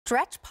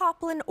stretch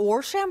poplin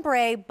or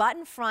chambray,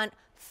 button front,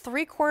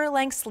 3/4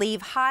 length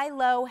sleeve,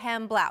 high-low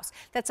hem blouse.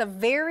 That's a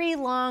very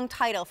long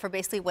title for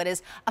basically what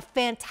is a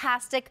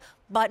fantastic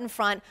button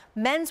front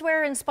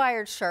menswear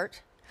inspired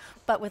shirt,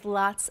 but with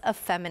lots of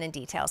feminine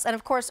details. And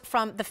of course,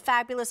 from the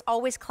fabulous,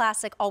 always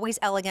classic, always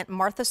elegant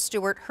Martha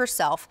Stewart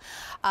herself,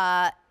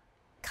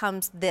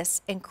 comes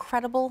this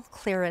incredible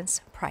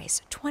clearance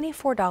price,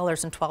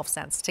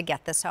 $24.12 to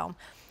get this home.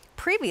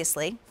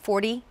 Previously,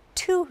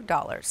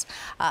 $42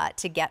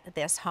 to get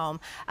this home.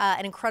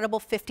 An incredible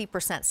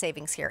 50%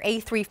 savings here.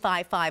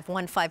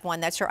 A355151,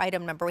 that's your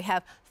item number. We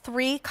have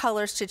 3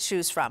 colors to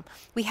choose from.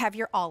 We have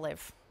your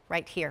olive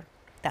right here.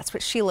 That's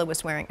what Sheila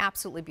was wearing.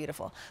 Absolutely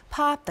beautiful.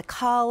 Pop the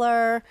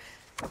collar.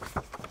 You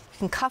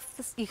can cuff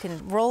this, you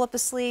can roll up the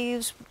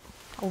sleeves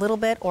a little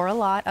bit or a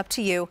lot, up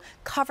to you.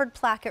 Covered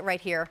placket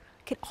right here.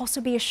 Could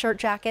also be a shirt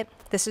jacket.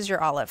 This is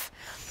your olive.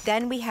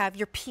 Then we have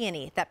your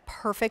peony, that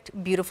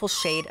perfect, beautiful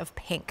shade of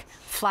pink,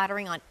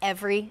 flattering on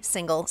every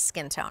single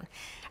skin tone.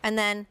 And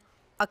then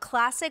a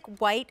classic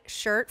white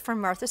shirt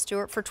from Martha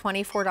Stewart for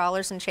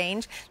 $24 and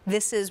change.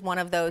 This is one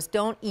of those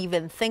don't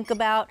even think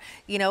about.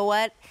 You know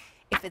what?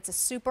 If it's a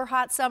super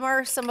hot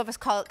summer, some of us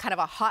call it kind of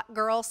a hot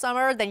girl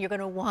summer, then you're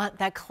going to want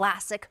that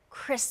classic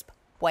crisp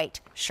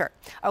white shirt.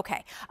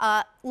 Okay,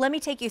 let me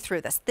take you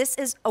through this. This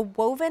is a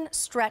woven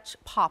stretch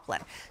poplin.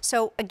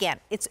 So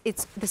again, this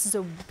is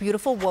a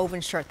beautiful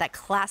woven shirt, that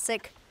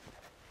classic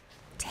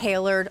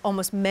tailored,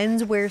 almost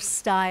menswear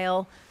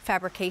style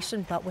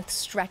fabrication, but with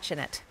stretch in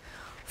it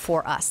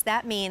for us.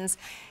 That means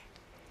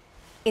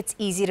it's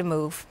easy to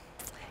move.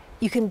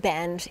 You can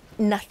bend,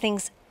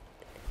 nothing's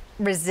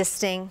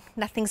resisting,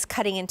 nothing's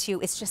cutting into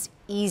you. It's just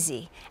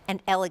easy and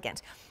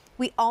elegant.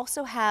 We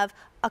also have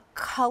a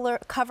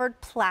covered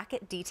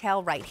placket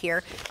detail right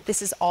here.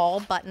 This is all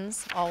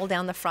buttons all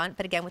down the front,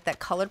 but again with that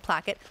colored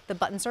placket, the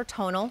buttons are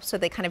tonal, so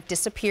they kind of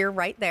disappear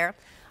right there.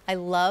 I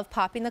love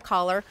popping the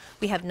collar.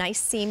 We have nice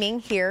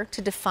seaming here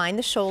to define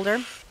the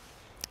shoulder,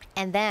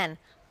 and then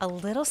a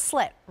little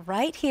slit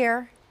right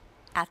here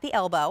at the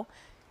elbow.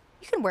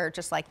 You can wear it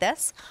just like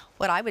this.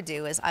 What I would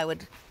do is I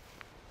would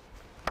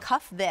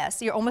cuff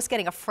this. You're almost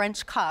getting a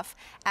French cuff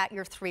at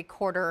your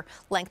 3/4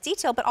 length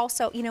detail, but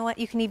also, you know what,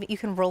 you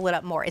can roll it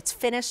up more. It's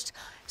finished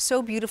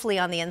so beautifully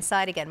on the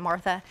inside. Again,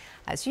 Martha,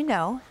 as you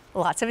know,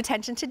 lots of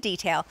attention to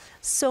detail.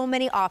 So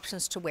many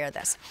options to wear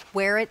this.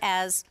 Wear it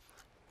as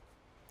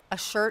a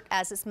shirt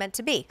as it's meant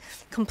to be.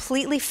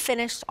 Completely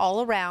finished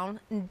all around,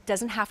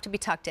 doesn't have to be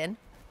tucked in,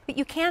 but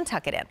you can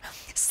tuck it in.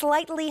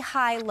 Slightly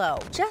high-low,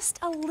 just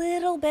a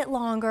little bit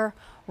longer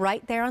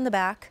right there on the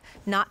back,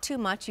 not too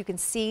much. You can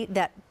see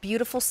that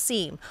beautiful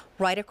seam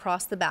right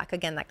across the back.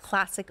 Again, that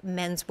classic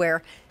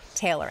menswear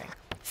tailoring.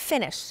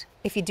 Finished.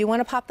 If you do want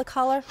to pop the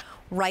collar,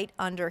 right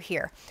under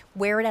here.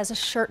 Wear it as a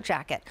shirt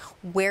jacket.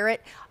 Wear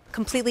it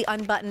completely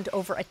unbuttoned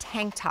over a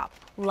tank top.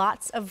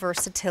 Lots of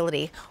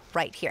versatility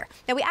right here.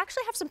 Now we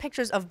actually have some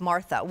pictures of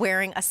Martha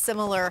wearing a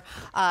similar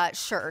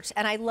shirt,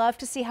 and I love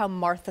to see how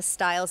Martha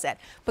styles it.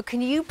 But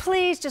can you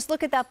please just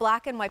look at that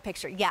black and white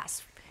picture?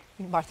 Yes,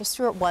 Martha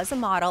Stewart was a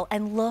model,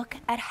 and look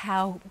at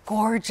how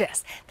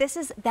gorgeous. This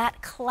is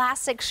that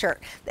classic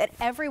shirt that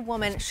every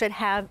woman should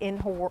have in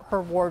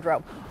her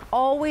wardrobe.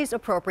 Always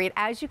appropriate.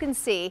 As you can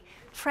see,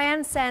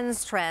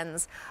 transcends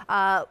trends.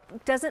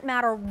 Doesn't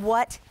matter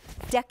what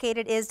decade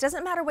it is,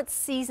 doesn't matter what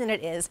season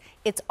it is,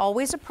 it's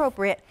always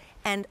appropriate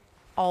and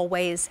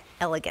always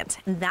elegant.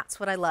 And that's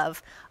what I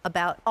love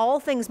about all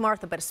things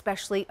Martha, but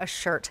especially a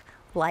shirt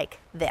like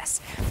this.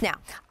 Now,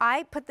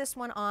 I put this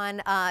one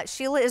on.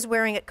 Sheila is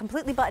wearing it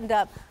completely buttoned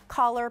up,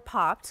 collar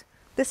popped.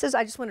 This is,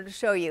 I just wanted to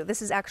show you,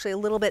 this is actually a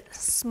little bit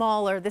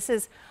smaller. This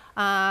is,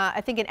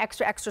 I think, an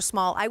extra, extra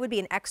small. I would be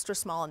an extra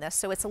small in this,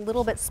 so it's a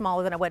little bit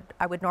smaller than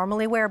I would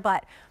normally wear,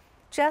 but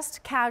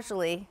just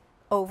casually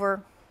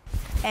over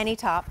any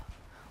top,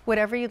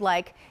 whatever you'd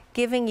like,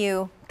 giving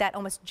you that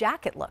almost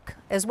jacket look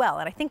as well.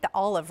 And I think the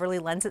olive really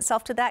lends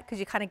itself to that because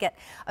you kind of get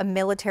a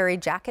military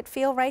jacket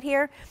feel right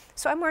here.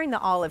 So I'm wearing the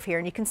olive here,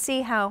 and you can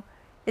see how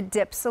it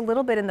dips a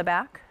little bit in the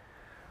back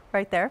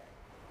right there.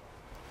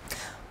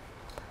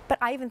 But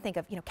I even think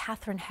of, you know,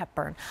 Katharine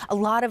Hepburn, a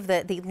lot of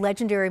the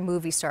legendary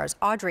movie stars,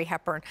 Audrey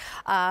Hepburn,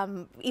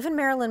 even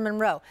Marilyn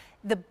Monroe.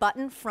 The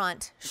button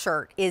front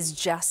shirt is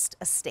just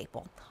a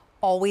staple.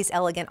 Always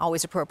elegant,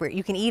 always appropriate.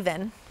 You can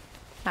even,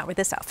 not with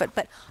this outfit,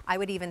 but I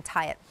would even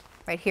tie it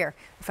right here.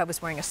 If I was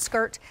wearing a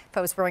skirt, if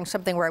I was wearing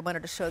something where I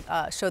wanted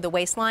to show the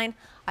waistline,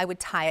 I would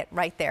tie it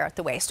right there at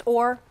the waist.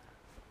 Or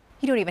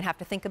you don't even have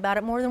to think about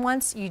it more than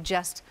once. You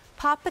just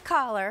pop the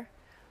collar,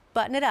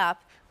 button it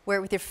up, wear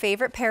it with your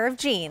favorite pair of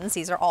jeans.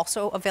 These are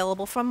also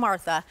available from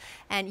Martha,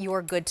 and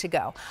you're good to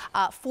go.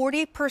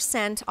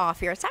 40%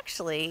 off here. It's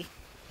actually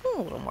a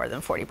little more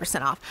than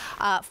 40% off.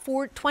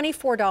 For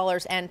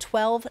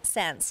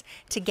 $24.12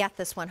 to get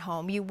this one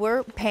home. You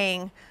were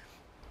paying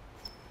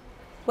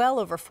well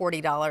over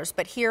 $40,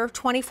 but here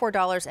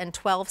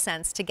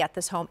 $24.12 to get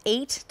this home.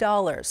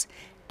 $8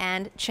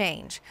 and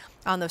change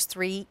on those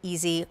 3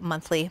 easy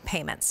monthly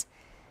payments.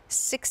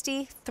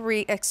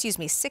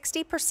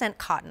 60%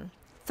 cotton,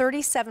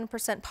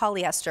 37%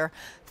 polyester,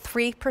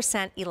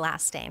 3%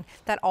 elastane.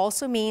 That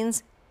also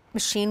means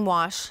machine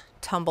wash,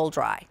 tumble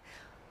dry.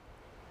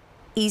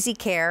 Easy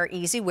care,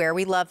 easy wear,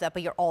 we love that,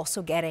 but you're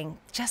also getting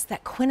just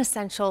that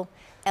quintessential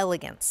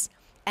elegance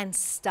and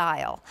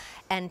style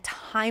and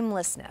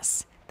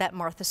timelessness that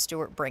Martha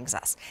Stewart brings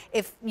us.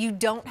 If you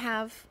don't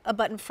have a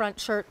button front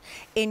shirt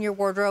in your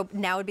wardrobe,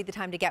 now would be the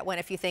time to get one.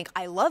 If you think,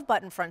 I love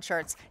button front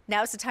shirts,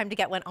 now's the time to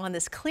get one on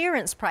this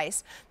clearance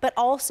price, but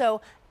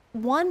also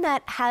one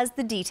that has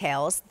the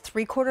details,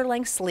 3/4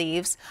 length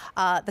sleeves,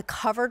 the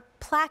covered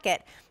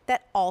placket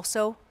that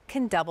also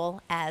can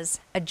double as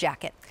a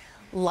jacket.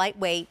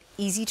 Lightweight,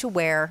 easy to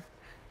wear,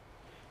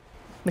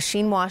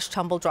 machine wash,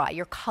 tumble dry.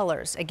 Your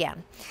colors,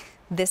 again,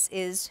 this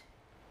is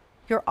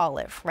your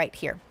olive right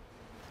here.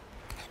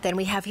 Then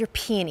we have your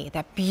peony,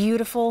 that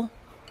beautiful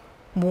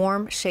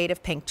warm shade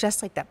of pink,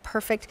 just like that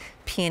perfect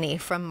peony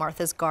from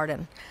Martha's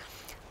Garden.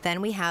 Then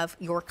we have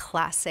your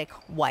classic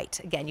white.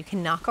 Again, you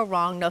cannot go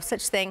wrong. No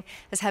such thing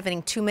as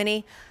having too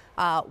many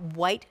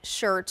white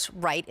shirts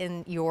right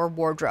in your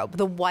wardrobe.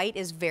 The white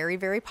is very,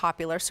 very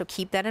popular, so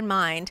keep that in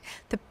mind.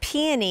 The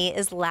peony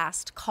is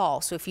last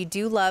call. So if you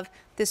do love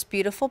this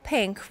beautiful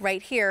pink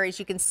right here, as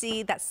you can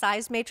see, that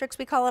size matrix,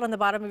 we call it, on the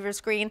bottom of your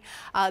screen,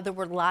 there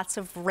were lots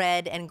of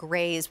red and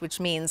grays, which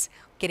means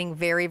getting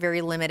very,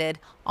 very limited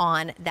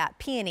on that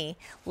peony.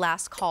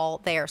 Last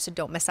call there, so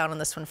don't miss out on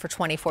this one for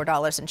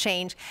 $24 and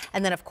change.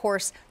 And then, of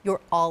course,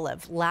 your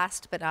olive,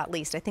 last but not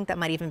least. I think that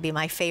might even be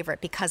my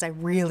favorite because I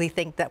really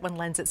think that one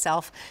lends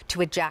itself to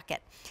a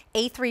jacket.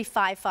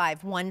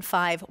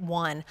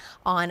 A355151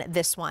 on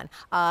this one.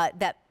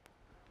 That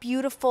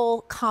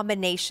beautiful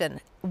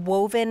combination,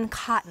 woven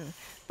cotton,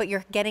 but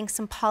you're getting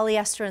some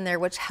polyester in there,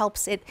 which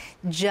helps it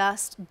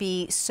just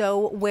be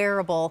so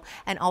wearable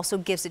and also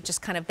gives it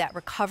just kind of that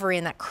recovery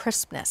and that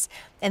crispness.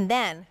 And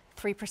then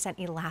 3%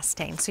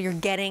 elastane, so you're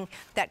getting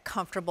that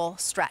comfortable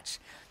stretch.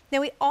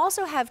 Now we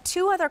also have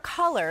two other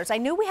colors. I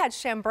knew we had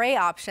chambray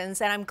options,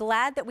 and I'm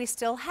glad that we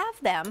still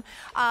have them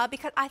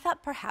because I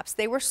thought perhaps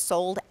they were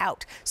sold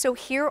out. So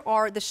here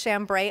are the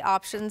chambray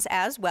options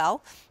as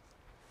well.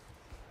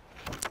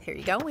 Here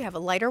you go. We have a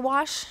lighter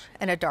wash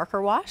and a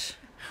darker wash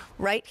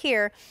right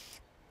here.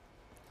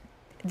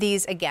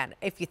 These, again,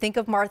 if you think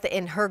of Martha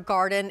in her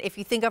garden, if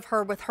you think of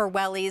her with her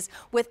wellies,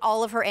 with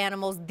all of her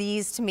animals,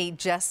 these to me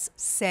just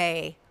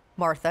say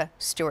Martha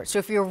Stewart. So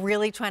if you're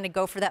really trying to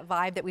go for that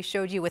vibe that we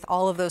showed you with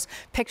all of those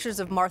pictures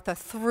of Martha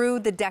through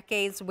the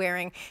decades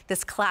wearing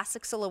this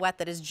classic silhouette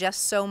that is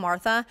just so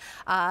Martha,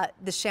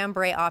 the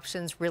chambray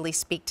options really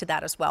speak to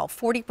that as well.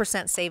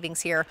 40%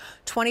 savings here,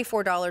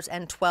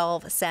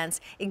 $24.12.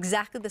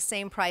 Exactly the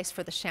same price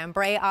for the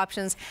chambray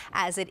options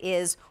as it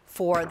is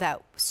for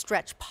that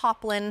stretch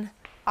poplin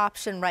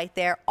option right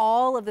there.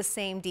 All of the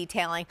same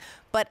detailing.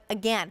 But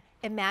again,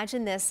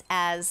 imagine this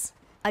as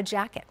a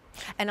jacket,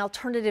 an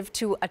alternative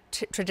to a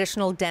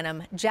traditional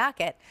denim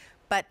jacket,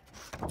 but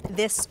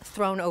this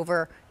thrown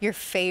over your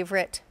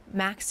favorite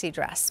maxi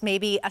dress,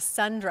 maybe a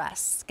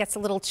sundress, gets a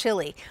little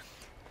chilly.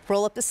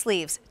 Roll up the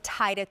sleeves,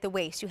 tied at the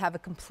waist, you have a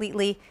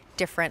completely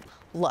different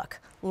look.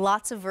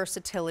 Lots of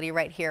versatility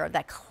right here,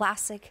 that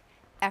classic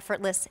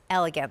effortless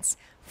elegance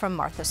from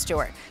Martha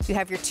Stewart. You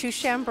have your two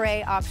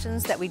chambray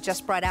options that we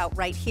just brought out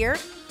right here.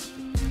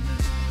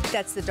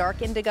 That's the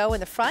dark indigo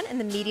in the front and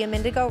the medium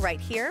indigo right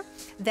here.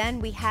 Then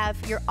we have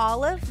your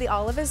olive. The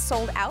olive is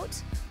sold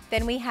out.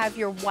 Then we have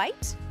your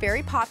white,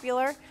 very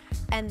popular.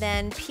 And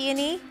then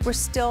peony,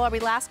 are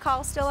we last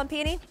call still on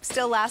peony?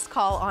 Still last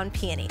call on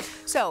peony.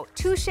 So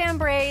 2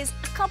 chambrays,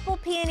 a couple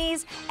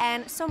peonies,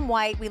 and some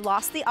white. We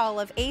lost the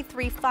olive,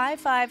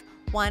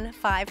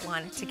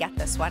 A355151 to get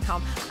this one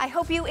home. I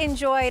hope you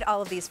enjoyed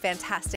all of these fantastic